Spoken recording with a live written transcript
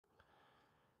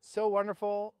so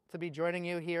wonderful to be joining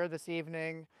you here this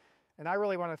evening. And I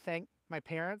really want to thank my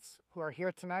parents who are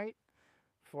here tonight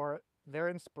for their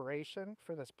inspiration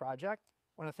for this project.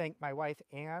 I want to thank my wife,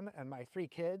 Ann, and my 3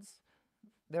 kids.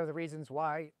 They're the reasons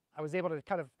why I was able to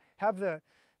kind of have the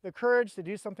courage to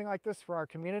do something like this for our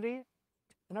community.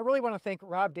 And I really want to thank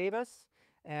Rob Davis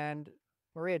and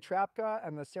Maria Trapka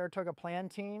and the Saratoga PLAN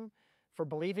team for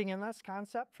believing in this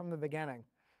concept from the beginning.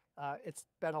 It's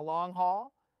been a long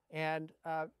haul, and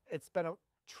it's been a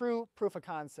true proof of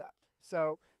concept.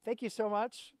 So thank you so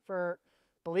much for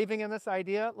believing in this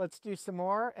idea. Let's do some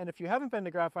more. And if you haven't been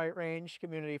to Graphite Range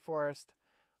Community Forest,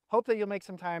 hope that you'll make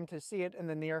some time to see it in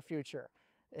the near future.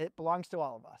 It belongs to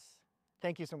all of us.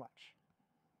 Thank you so much.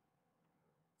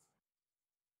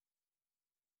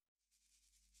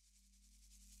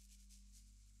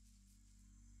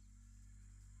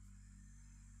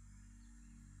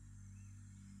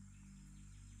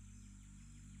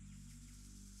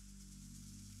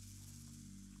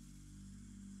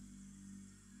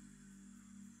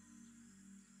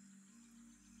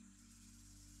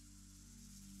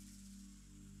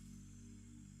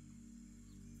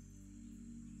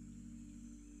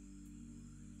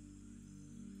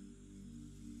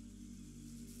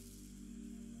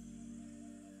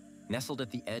 Nestled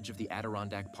at the edge of the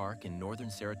Adirondack Park in northern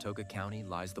Saratoga County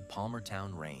lies the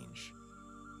Palmertown Range.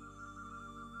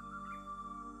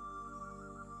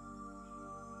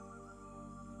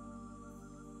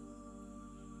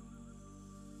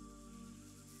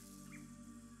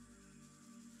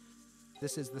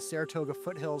 This is the Saratoga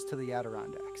Foothills to the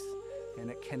Adirondacks,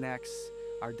 and it connects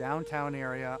our downtown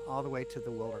area all the way to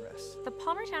the wilderness. The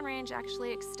Palmertown Range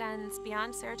actually extends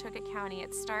beyond Saratoga County.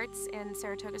 It starts in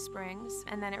Saratoga Springs,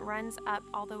 and then it runs up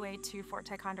all the way to Fort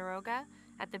Ticonderoga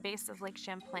at the base of Lake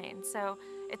Champlain. So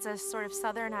it's a sort of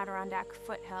southern Adirondack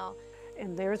foothill.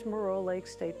 And there's Moreau Lake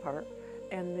State Park,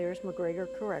 and there's McGregor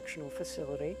Correctional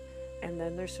Facility, and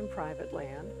then there's some private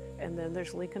land, and then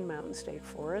there's Lincoln Mountain State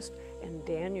Forest, and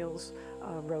Daniels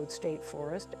Road State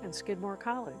Forest, and Skidmore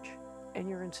College. And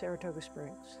you're in Saratoga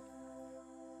Springs.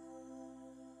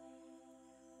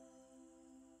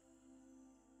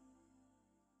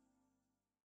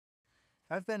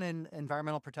 I've been in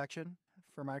environmental protection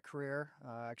for my career.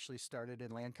 Actually started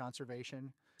in land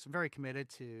conservation. So I'm very committed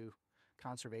to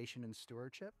conservation and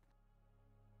stewardship.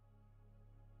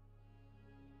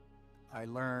 I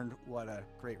learned what a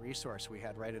great resource we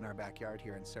had right in our backyard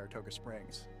here in Saratoga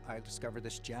Springs. I discovered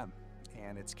this gem,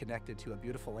 and it's connected to a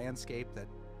beautiful landscape that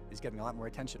is getting a lot more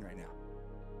attention right now.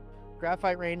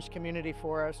 Graphite Range Community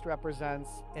Forest represents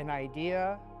an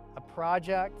idea, a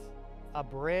project, a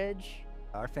bridge.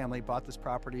 Our family bought this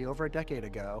property over a decade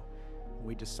ago.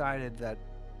 We decided that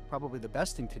probably the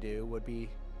best thing to do would be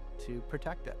to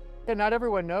protect it. And not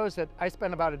everyone knows that I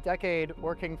spent about a decade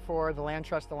working for the Land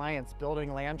Trust Alliance,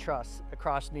 building land trusts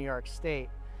across New York State.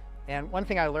 And one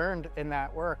thing I learned in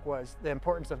that work was the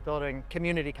importance of building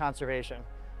community conservation,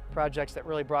 projects that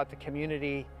really brought the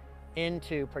community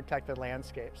into protected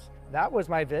landscapes. That was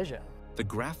my vision. The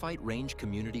Graphite Range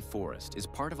Community Forest is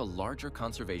part of a larger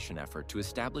conservation effort to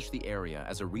establish the area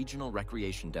as a regional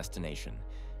recreation destination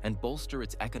and bolster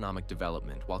its economic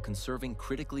development while conserving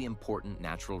critically important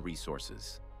natural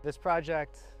resources. This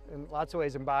project in lots of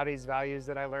ways embodies values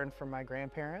that I learned from my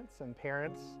grandparents and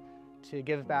parents to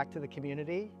give back to the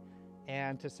community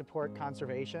and to support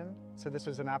conservation. So this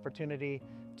was an opportunity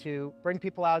to bring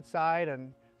people outside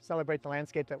and celebrate the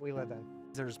landscape that we live in.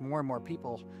 There's more and more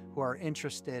people who are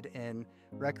interested in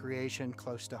recreation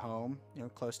close to home,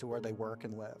 close to where they work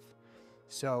and live.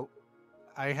 So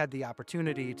I had the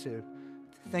opportunity to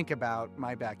think about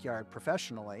my backyard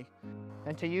professionally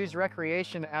and to use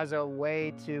recreation as a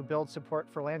way to build support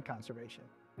for land conservation.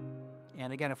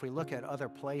 And again, if we look at other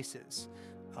places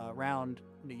around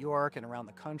New York and around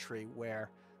the country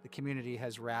where the community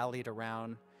has rallied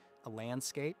around a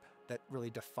landscape that really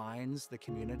defines the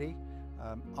community,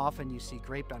 often you see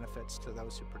great benefits to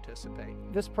those who participate.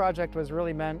 This project was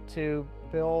really meant to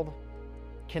build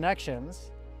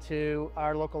connections to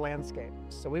our local landscape.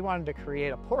 So we wanted to create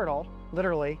a portal,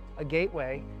 literally a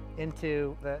gateway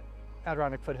into the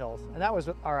Adirondack Foothills. And that was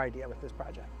our idea with this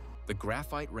project. The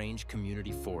Graphite Range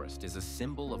Community Forest is a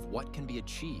symbol of what can be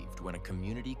achieved when a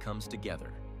community comes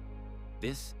together.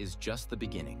 This is just the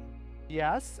beginning.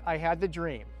 Yes, I had the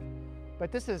dream,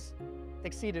 but this has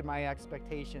exceeded my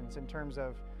expectations in terms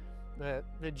of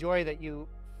the joy that you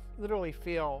literally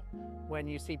feel when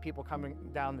you see people coming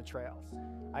down the trails.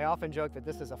 I often joke that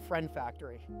this is a friend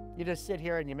factory. You just sit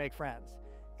here and you make friends.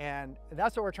 And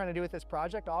that's what we're trying to do with this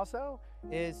project also,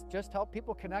 is just help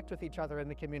people connect with each other in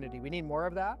the community. We need more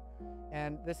of that.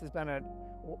 And this has been a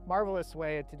marvelous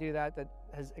way to do that that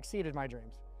has exceeded my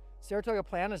dreams. Saratoga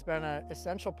PLAN has been an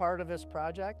essential part of this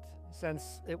project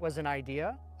since it was an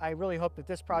idea. I really hope that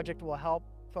this project will help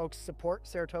folks support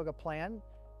Saratoga PLAN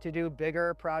to do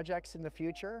bigger projects in the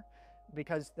future,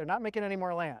 because they're not making any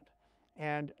more land.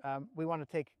 And we want to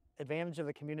take advantage of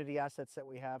the community assets that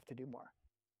we have to do more.